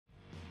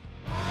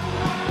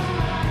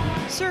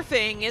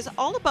Surfing is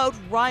all about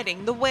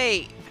riding the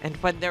wave, and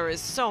when there is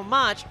so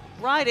much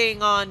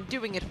riding on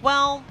doing it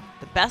well,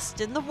 the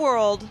best in the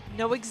world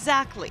know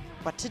exactly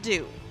what to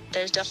do.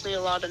 There's definitely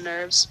a lot of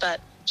nerves, but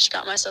just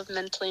got myself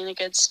mentally in a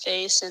good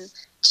space, and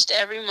just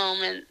every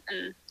moment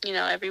and,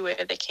 every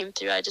wave that came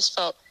through, I just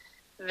felt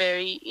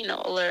very,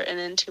 alert and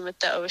in tune with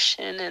the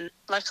ocean. And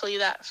luckily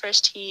that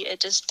first heat,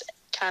 it just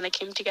kind of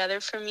came together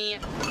for me.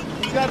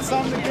 You got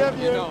something to give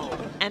you.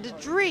 And a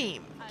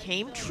dream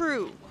came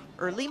true.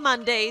 Early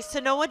Monday,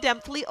 Sanoa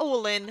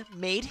Dempfle-Olin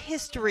made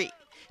history,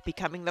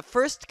 becoming the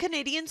first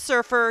Canadian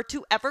surfer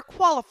to ever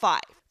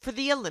qualify for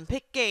the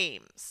Olympic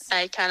Games.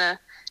 I kind of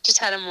just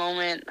had a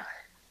moment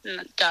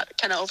and got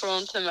kind of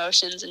overwhelmed with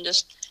emotions and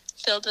just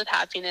filled with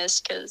happiness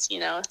because,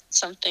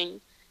 something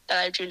that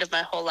I've dreamed of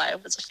my whole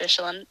life was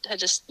official and had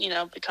just,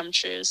 become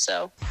true.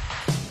 So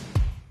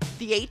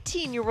the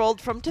 18-year-old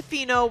from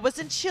Tofino was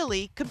in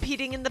Chile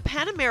competing in the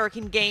Pan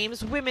American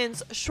Games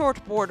women's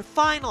shortboard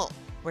final,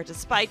 where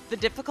despite the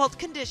difficult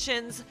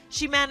conditions,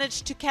 she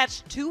managed to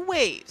catch 2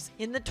 waves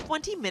in the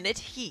 20-minute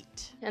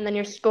heat. And then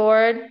you're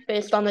scored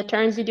based on the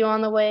turns you do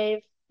on the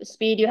wave, the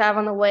speed you have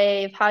on the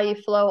wave, how you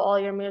flow all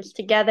your moves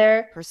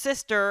together. Her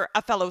sister,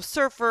 a fellow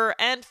surfer,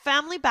 and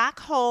family back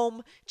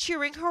home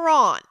cheering her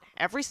on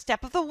every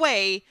step of the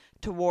way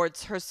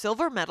towards her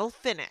silver medal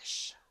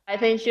finish. I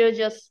think she was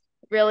just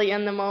really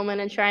in the moment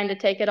and trying to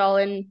take it all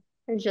in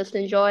and just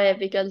enjoy it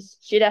because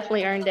she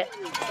definitely earned it.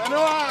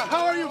 Sanoa,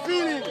 how are you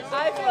feeling?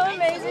 I feel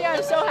amazing.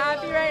 I'm so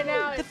happy right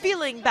now. The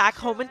feeling back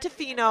home in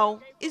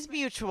Tofino is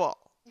mutual.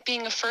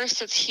 being a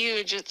first, it's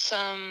huge. It's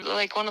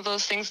like one of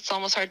those things it's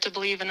almost hard to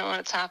believe in when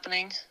it's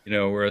happening.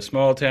 We're a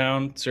small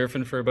town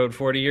surfing for about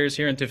 40 years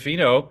here in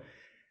Tofino.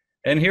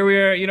 And here we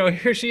are,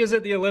 here she is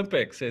at the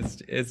Olympics.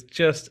 It's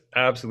just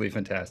absolutely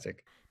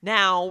fantastic.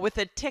 Now, with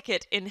a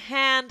ticket in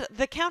hand,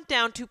 the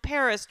countdown to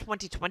Paris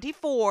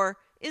 2024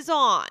 is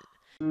on.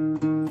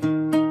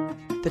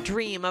 The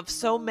dream of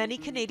so many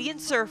Canadian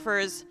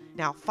surfers,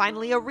 now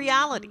finally a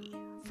reality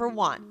for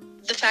one.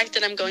 The fact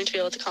that I'm going to be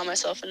able to call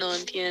myself an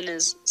Olympian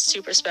is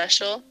super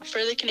special.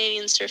 For the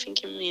Canadian surfing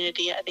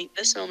community, I think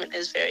this moment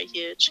is very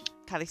huge.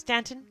 Kylie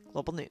Stanton,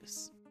 Global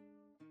News.